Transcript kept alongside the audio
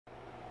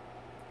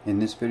In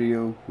this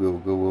video, we'll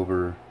go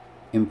over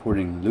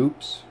importing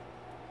loops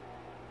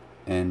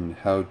and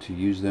how to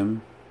use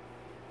them,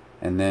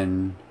 and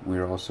then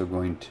we're also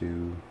going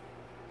to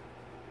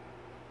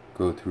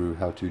go through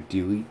how to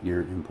delete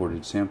your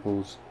imported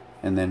samples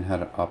and then how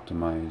to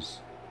optimize.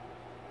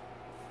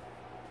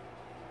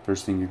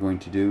 First thing you're going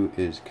to do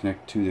is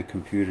connect to the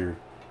computer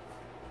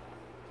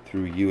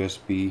through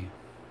USB.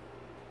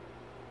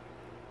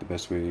 The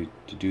best way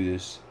to do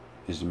this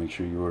is to make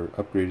sure you are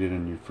upgraded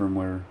in your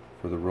firmware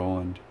for the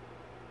Roland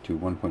to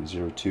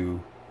 1.02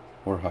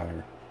 or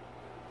higher.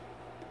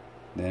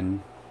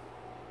 Then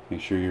make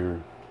sure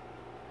you're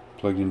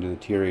plugged into the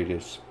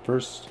TR-8s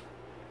first,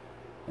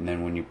 and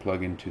then when you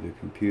plug into the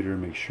computer,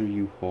 make sure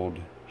you hold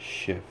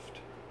shift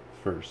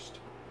first.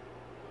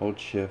 Hold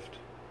shift,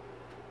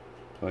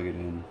 plug it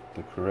in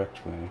the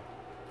correct way,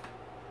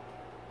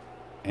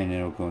 and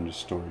it'll go into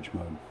storage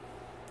mode.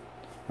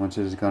 Once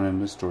it has gone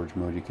into storage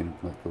mode, you can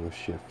let go of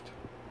shift.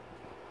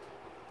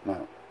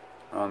 Now,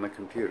 on the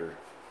computer,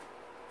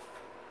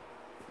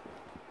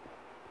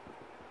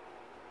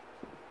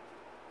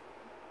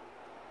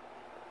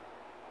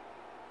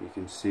 you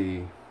can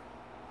see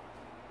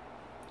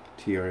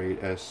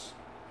TR-8s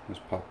has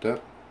popped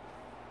up.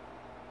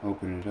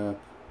 Open it up,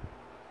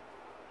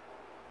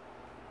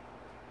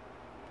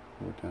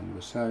 go down to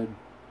the side,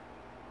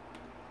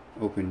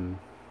 open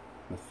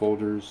the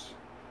folders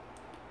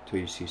till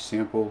you see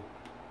sample.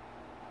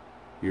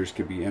 Yours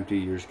could be empty,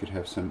 yours could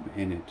have some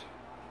in it.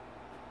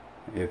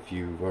 If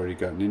you've already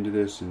gotten into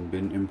this and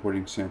been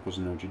importing samples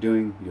and know what you're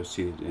doing, you'll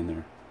see it in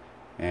there.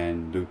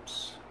 And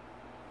loops.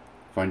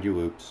 Find your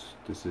loops.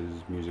 This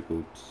is music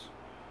loops.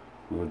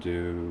 We'll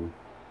do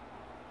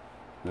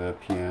the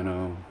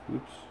piano.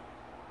 Oops.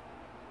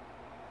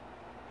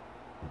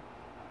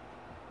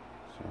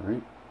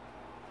 Sorry.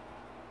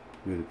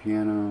 Do the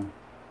piano.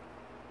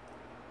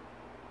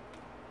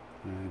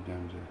 And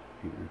down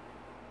to here.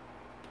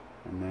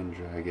 And then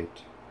drag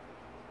it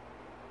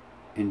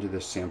into the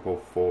sample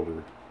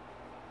folder.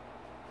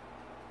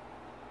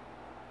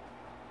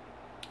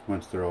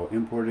 Once they're all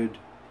imported,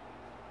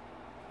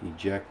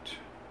 eject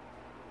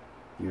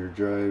your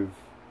drive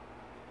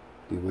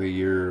the way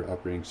your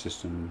operating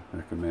system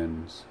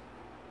recommends,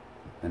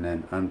 and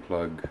then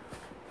unplug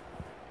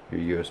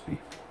your USB.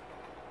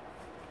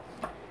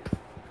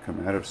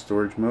 Come out of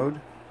storage mode,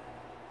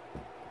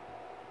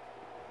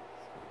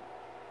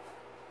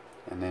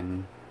 and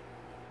then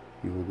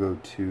you will go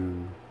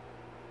to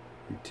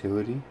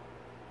utility.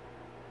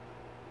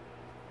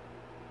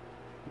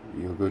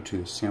 You'll go to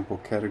the sample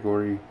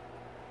category,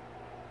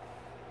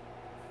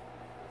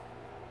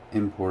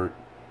 import.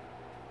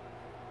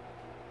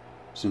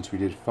 Since we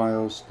did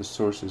files, the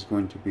source is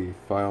going to be a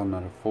file,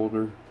 not a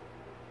folder.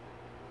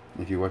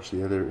 If you watch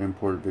the other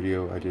import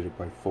video, I did it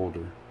by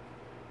folder.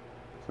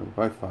 So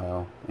by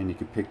file, and you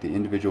can pick the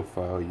individual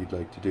file you'd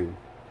like to do.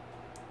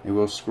 It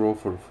will scroll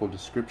for a full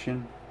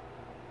description,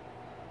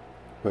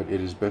 but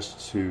it is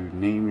best to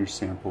name your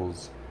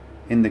samples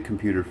in the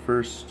computer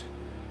first,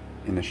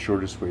 in the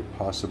shortest way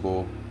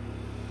possible,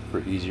 for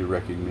easier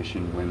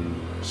recognition when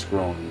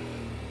scrolling.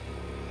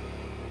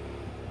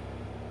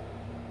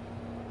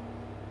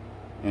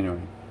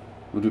 Anyway,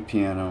 we'll do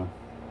piano.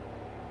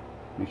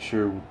 Make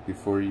sure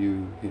before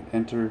you hit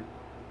enter,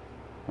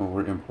 oh,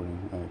 we're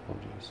importing, I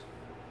apologize.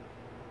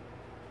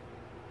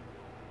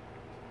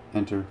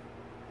 Enter,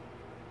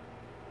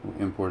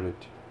 we'll import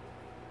it.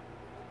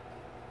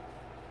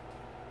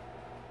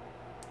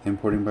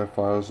 Importing by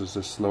files is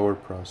a slower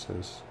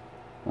process.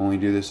 Only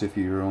do this if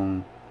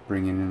you're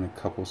bringing in a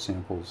couple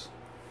samples.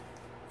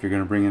 If you're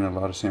going to bring in a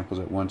lot of samples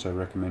at once, I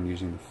recommend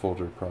using the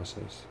folder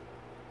process.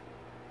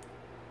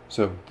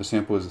 So the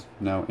sample is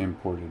now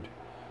imported,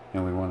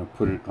 and we want to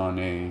put it on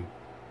a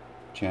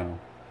channel.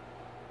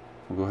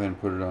 We'll go ahead and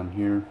put it on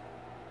here.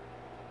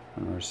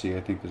 On RC,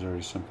 I think there's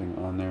already something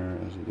on there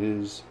as it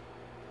is.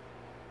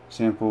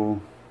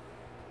 Sample,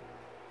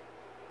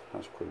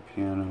 house chord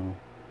piano.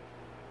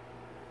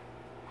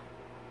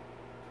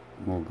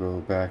 We'll go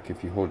back.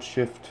 If you hold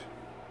shift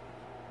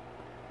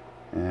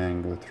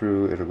and go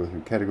through, it'll go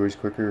through categories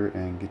quicker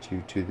and get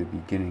you to the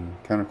beginning.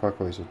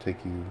 Counterclockwise will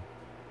take you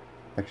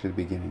back to the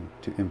beginning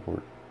to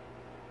import.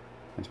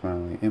 That's my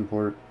only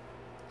import.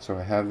 So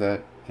I have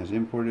that as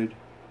imported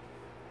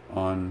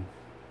on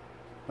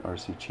the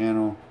RC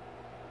channel.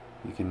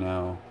 You can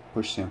now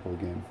push sample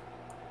again,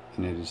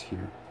 and it is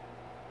here.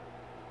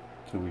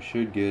 So we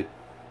should get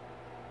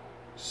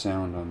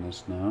sound on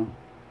this now.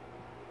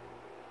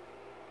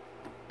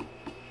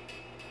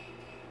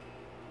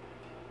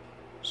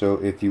 So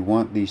if you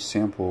want the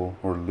sample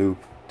or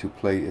loop to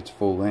play its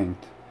full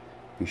length,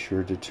 be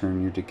sure to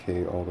turn your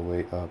decay all the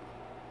way up.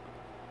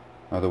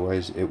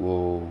 Otherwise it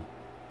will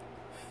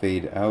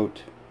fade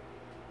out,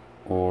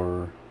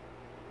 or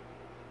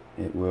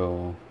it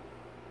will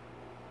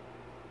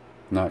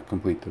not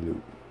complete the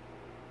loop.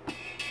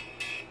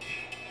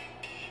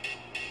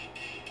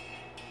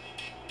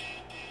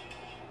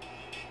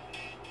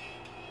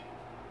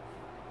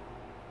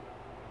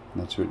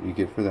 That's what you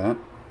get for that.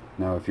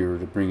 Now if you were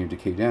to bring your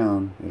decay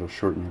down, it'll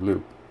shorten your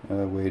loop.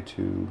 A way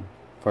to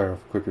fire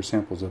off quicker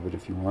samples of it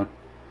if you want.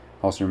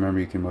 Also remember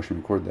you can motion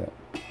record that.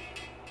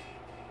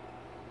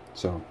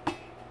 So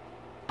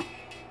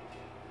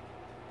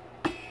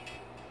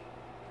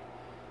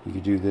you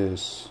could do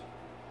this,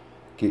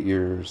 get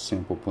your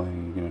sample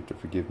playing. You're gonna have to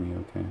forgive me,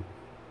 okay?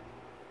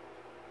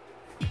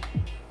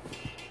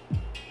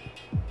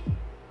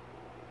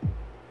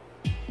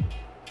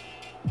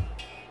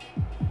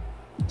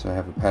 So I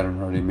have a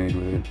pattern already made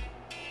with it.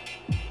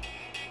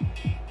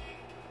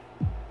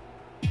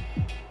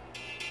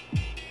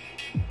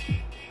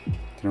 You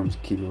can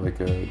almost keep it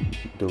like a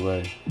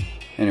delay.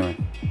 Anyway,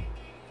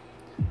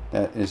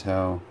 that is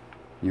how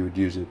you would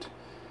use it.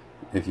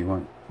 If you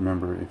want,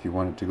 remember, if you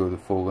want it to go the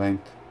full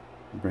length,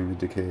 bring the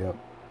decay up.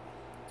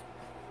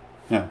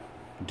 Now,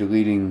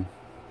 deleting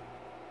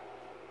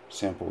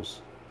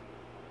samples.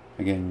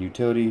 Again,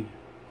 utility,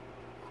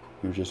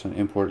 you're just on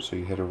import, so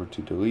you head over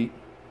to delete.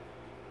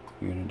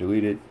 You're going to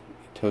delete it.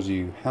 It tells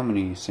you how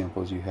many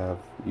samples you have,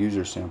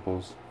 user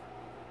samples,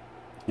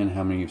 and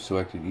how many you've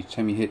selected. Each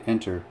time you hit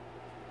enter,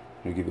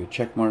 it'll give you a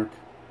check mark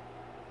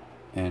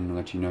and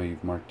let you know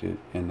you've marked it,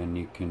 and then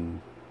you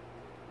can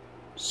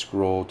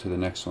scroll to the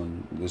next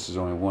one. This is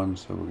only one,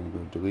 so we're going to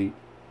go delete,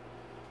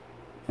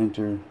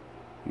 enter,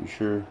 you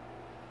sure,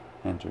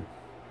 enter.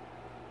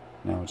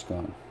 Now it's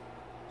gone.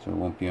 So it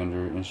won't be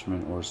under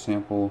instrument or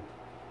sample.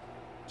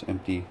 It's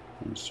empty,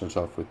 and it starts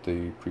off with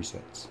the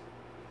presets.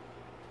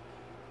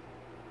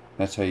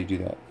 That's how you do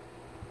that.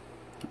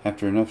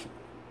 After enough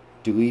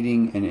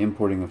deleting and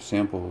importing of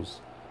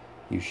samples,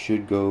 you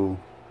should go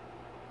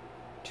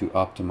to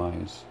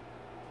optimize.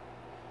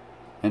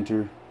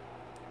 Enter.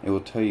 It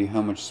will tell you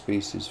how much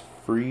space is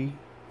free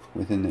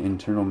within the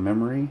internal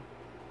memory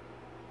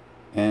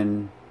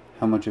and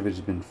how much of it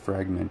has been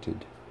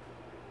fragmented.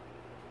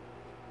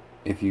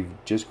 If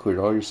you've just cleared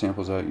all your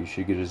samples out, you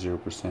should get a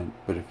 0%,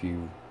 but if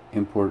you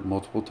import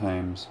multiple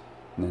times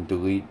and then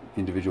delete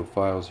individual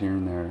files here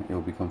and there, it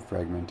will become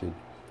fragmented.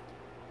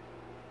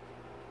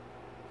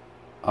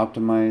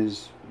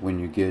 Optimize when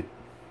you get,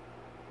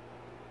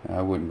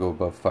 I wouldn't go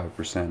above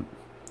 5%.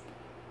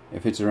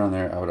 If it's around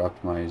there, I would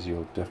optimize.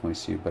 You'll definitely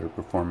see a better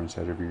performance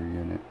out of your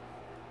unit.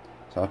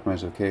 So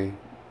optimize OK.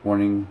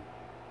 Warning,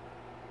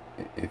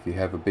 if you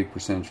have a big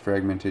percentage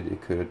fragmented,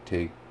 it could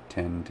take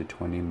 10 to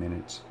 20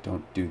 minutes.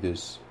 Don't do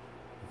this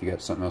if you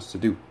got something else to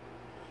do.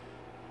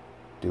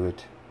 Do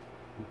it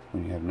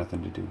when you have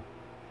nothing to do.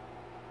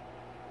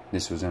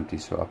 This was empty,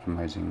 so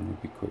optimizing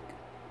would be quick.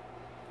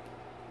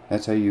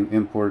 That's how you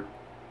import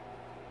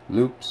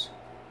loops,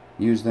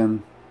 use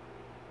them,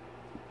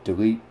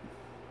 delete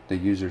the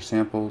user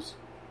samples,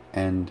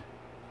 and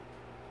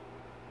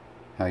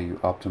how you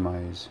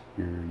optimize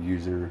your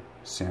user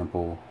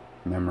sample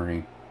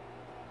memory.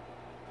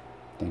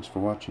 Thanks for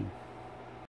watching.